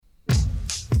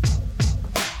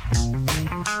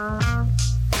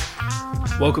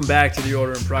Welcome back to the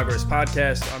Order in Progress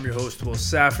podcast. I'm your host, Will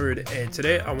Safford, and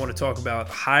today I want to talk about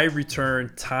high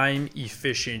return, time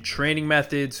efficient training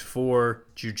methods for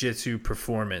Jiu-Jitsu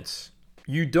performance.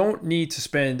 You don't need to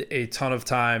spend a ton of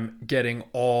time getting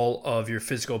all of your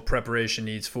physical preparation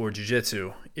needs for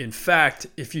Jiu-Jitsu. In fact,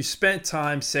 if you spent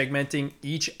time segmenting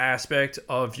each aspect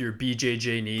of your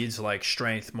BJJ needs like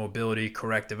strength, mobility,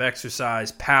 corrective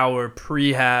exercise, power,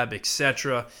 prehab,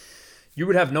 etc., you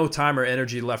would have no time or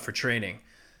energy left for training.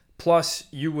 Plus,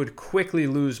 you would quickly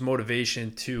lose motivation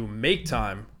to make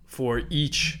time for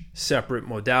each separate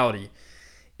modality.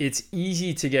 It's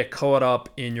easy to get caught up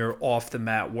in your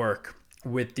off-the-mat work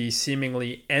with the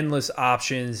seemingly endless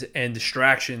options and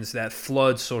distractions that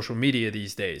flood social media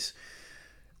these days.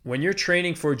 When you're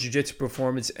training for jiu-jitsu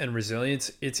performance and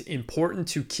resilience, it's important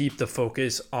to keep the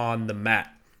focus on the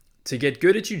mat. To get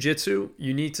good at jiu-jitsu,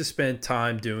 you need to spend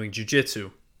time doing jiu-jitsu.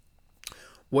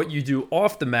 What you do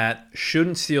off the mat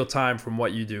shouldn't steal time from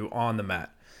what you do on the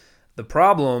mat. The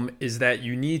problem is that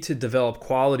you need to develop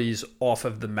qualities off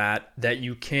of the mat that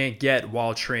you can't get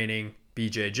while training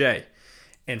BJJ.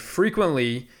 And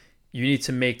frequently, you need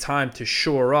to make time to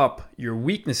shore up your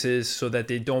weaknesses so that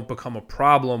they don't become a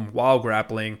problem while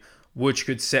grappling, which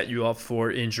could set you up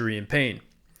for injury and pain.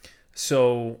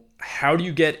 So, how do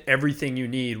you get everything you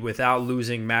need without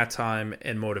losing mat time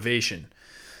and motivation?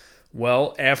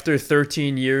 Well, after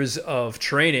 13 years of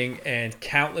training and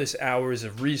countless hours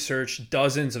of research,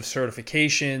 dozens of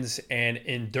certifications, and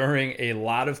enduring a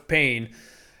lot of pain,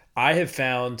 I have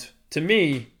found, to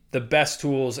me, the best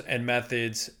tools and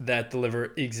methods that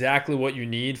deliver exactly what you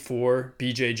need for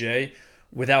BJJ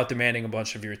without demanding a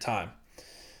bunch of your time.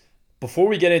 Before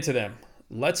we get into them,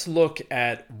 let's look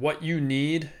at what you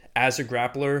need as a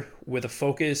grappler with a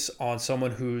focus on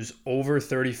someone who's over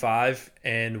 35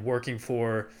 and working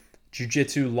for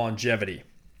Jiu-Jitsu longevity.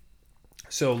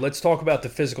 So let's talk about the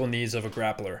physical needs of a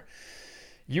grappler.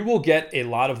 You will get a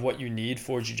lot of what you need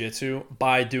for Jiu-Jitsu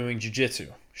by doing Jiu-Jitsu.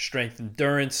 Strength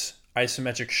endurance,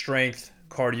 isometric strength,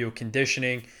 cardio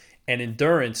conditioning, and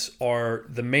endurance are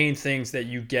the main things that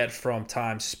you get from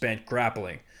time spent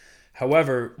grappling.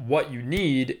 However, what you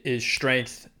need is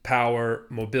strength, power,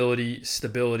 mobility,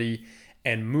 stability,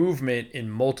 and movement in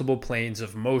multiple planes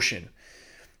of motion.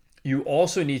 You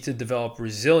also need to develop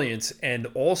resilience and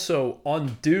also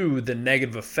undo the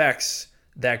negative effects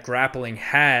that grappling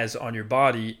has on your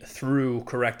body through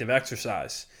corrective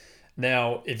exercise.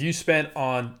 Now, if you spent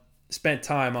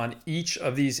time on each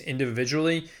of these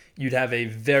individually, you'd have a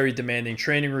very demanding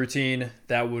training routine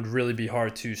that would really be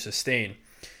hard to sustain.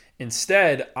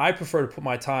 Instead, I prefer to put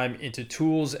my time into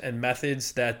tools and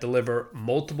methods that deliver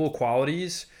multiple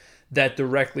qualities that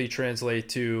directly translate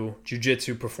to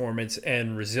jiu-jitsu performance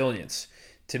and resilience.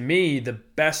 To me, the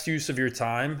best use of your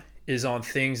time is on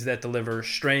things that deliver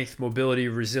strength, mobility,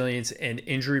 resilience, and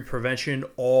injury prevention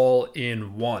all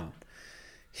in one.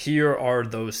 Here are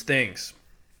those things.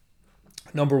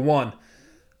 Number one,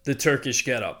 the Turkish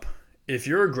get-up. If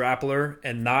you're a grappler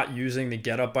and not using the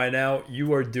get-up by now,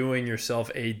 you are doing yourself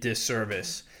a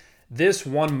disservice. This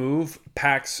one move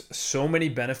packs so many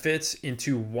benefits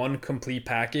into one complete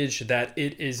package that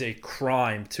it is a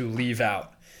crime to leave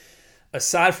out.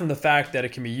 Aside from the fact that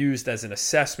it can be used as an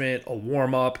assessment, a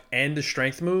warm-up, and a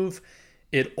strength move,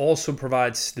 it also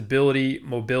provides stability,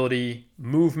 mobility,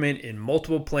 movement in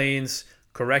multiple planes,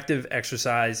 corrective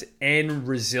exercise, and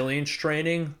resilience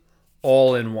training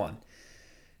all in one.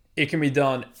 It can be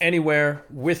done anywhere,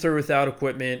 with or without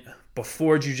equipment,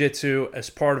 before jiu-jitsu, as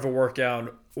part of a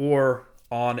workout, or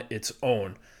on its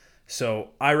own. So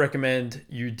I recommend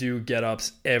you do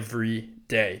get-ups every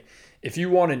day. If you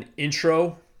want an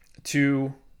intro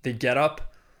to the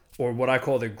get-up, or what I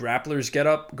call the grappler's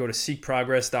get-up, go to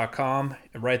seekprogress.com,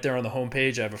 and right there on the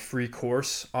homepage I have a free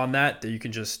course on that you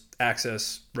can just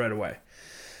access right away.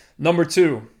 Number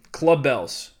two, club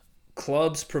bells.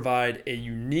 Clubs provide a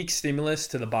unique stimulus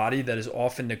to the body that is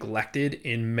often neglected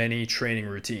in many training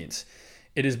routines.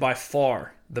 It is by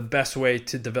far the best way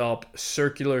to develop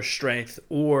circular strength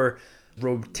or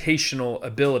rotational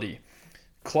ability.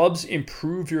 Clubs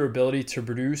improve your ability to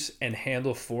produce and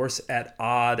handle force at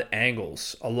odd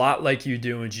angles, a lot like you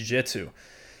do in jiu-jitsu.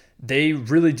 They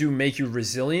really do make you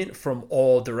resilient from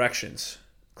all directions.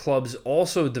 Clubs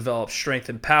also develop strength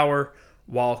and power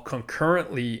while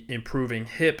concurrently improving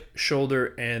hip,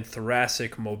 shoulder, and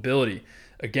thoracic mobility.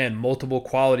 Again, multiple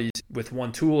qualities with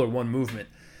one tool or one movement.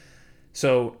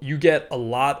 So you get a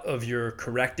lot of your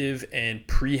corrective and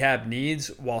prehab needs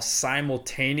while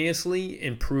simultaneously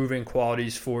improving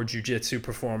qualities for jiu-jitsu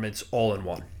performance all in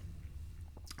one.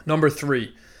 Number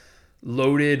three,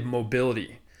 loaded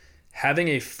mobility. Having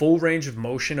a full range of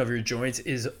motion of your joints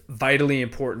is vitally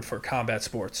important for combat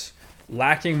sports.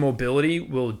 Lacking mobility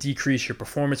will decrease your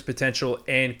performance potential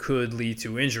and could lead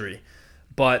to injury.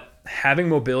 But having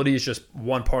mobility is just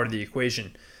one part of the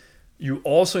equation. You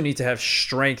also need to have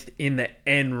strength in the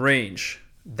end range.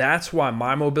 That's why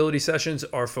my mobility sessions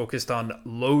are focused on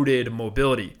loaded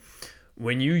mobility.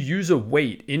 When you use a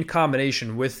weight in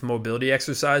combination with mobility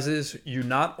exercises, you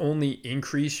not only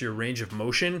increase your range of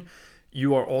motion,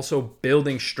 you are also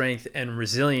building strength and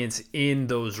resilience in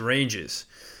those ranges.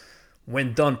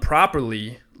 When done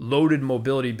properly, loaded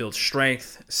mobility builds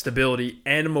strength, stability,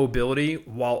 and mobility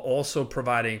while also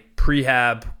providing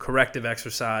prehab, corrective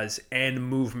exercise, and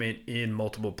movement in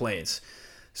multiple planes.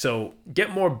 So get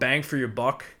more bang for your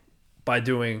buck by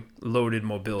doing loaded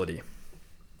mobility.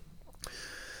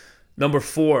 Number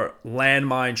 4,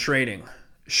 landmine training.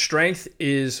 Strength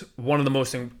is one of the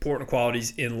most important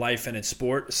qualities in life and in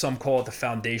sport. Some call it the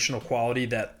foundational quality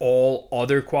that all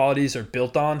other qualities are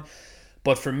built on.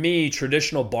 But for me,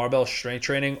 traditional barbell strength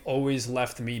training always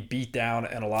left me beat down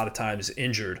and a lot of times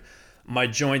injured. My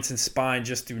joints and spine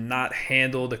just do not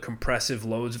handle the compressive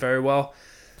loads very well.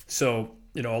 So,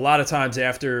 a lot of times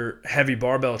after heavy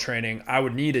barbell training, I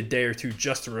would need a day or two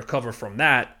just to recover from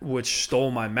that, which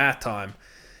stole my mat time.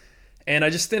 And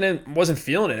I just wasn't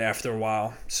feeling it after a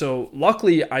while. So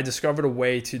luckily, I discovered a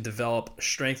way to develop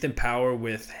strength and power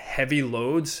with heavy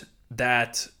loads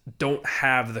that don't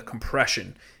have the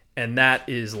compression, and that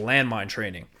is landmine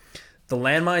training. The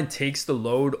landmine takes the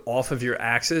load off of your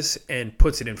axis and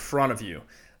puts it in front of you.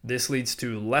 This leads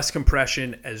to less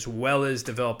compression as well as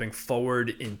developing forward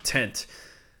intent.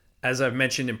 As I've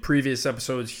mentioned in previous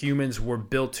episodes, humans were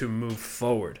built to move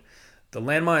forward. The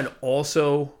landmine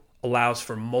also allows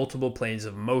for multiple planes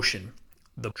of motion.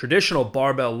 The traditional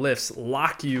barbell lifts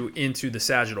lock you into the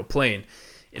sagittal plane.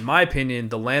 In my opinion,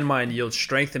 the landmine yields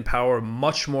strength and power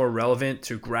much more relevant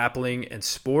to grappling and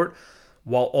sport,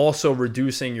 while also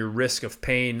reducing your risk of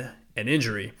pain and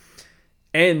injury,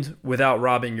 and without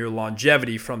robbing your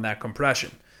longevity from that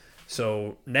compression.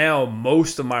 So now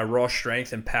most of my raw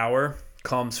strength and power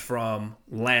comes from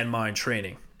landmine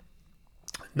training.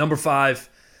 Number 5,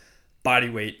 body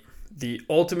weight. The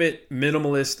ultimate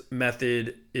minimalist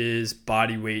method is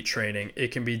body weight training.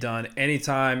 It can be done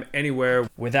anytime, anywhere,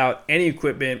 without any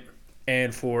equipment,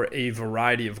 and for a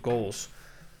variety of goals.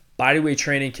 Bodyweight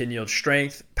training can yield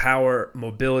strength, power,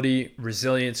 mobility,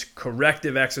 resilience,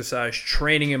 corrective exercise,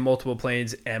 training in multiple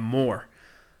planes, and more.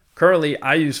 Currently,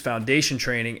 I use foundation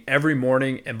training every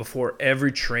morning and before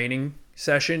every training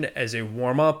session as a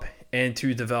warm-up and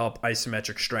to develop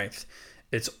isometric strength.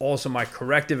 It's also my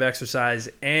corrective exercise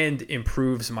and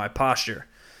improves my posture.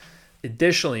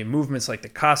 Additionally, movements like the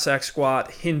Cossack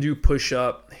squat, Hindu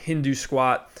push-up, Hindu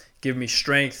squat give me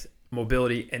strength,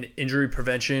 mobility, and injury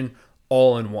prevention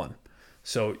all in one.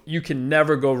 So you can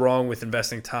never go wrong with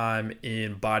investing time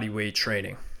in bodyweight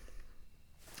training.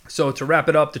 So to wrap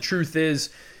it up, the truth is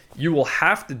you will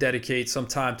have to dedicate some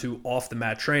time to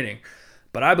off-the-mat training.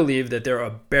 But I believe that there are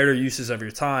better uses of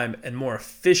your time and more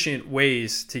efficient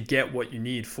ways to get what you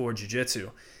need for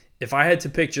jiu-jitsu. If I had to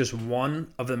pick just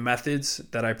one of the methods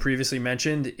that I previously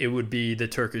mentioned, it would be the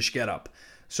Turkish get-up.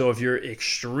 So if you're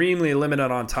extremely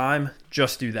limited on time,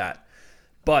 just do that.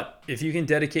 But if you can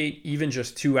dedicate even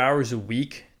just 2 hours a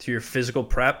week to your physical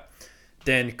prep,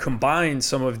 then combine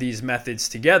some of these methods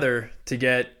together to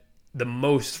get the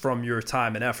most from your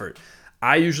time and effort.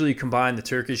 I usually combine the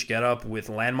Turkish get-up with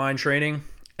landmine training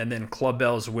and then club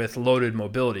bells with loaded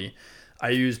mobility. I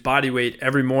use body weight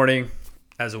every morning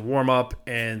as a warm-up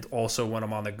and also when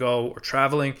I'm on the go or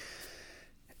traveling.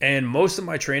 And most of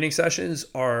my training sessions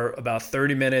are about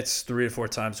 30 minutes, 3 to 4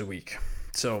 times a week.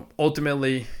 So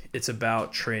ultimately, it's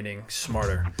about training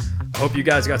smarter. I hope you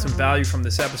guys got some value from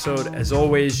this episode. As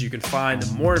always, you can find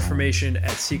more information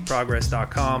at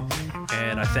seekprogress.com.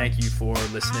 And I thank you for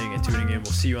listening and tuning in.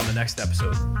 We'll see you on the next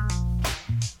episode.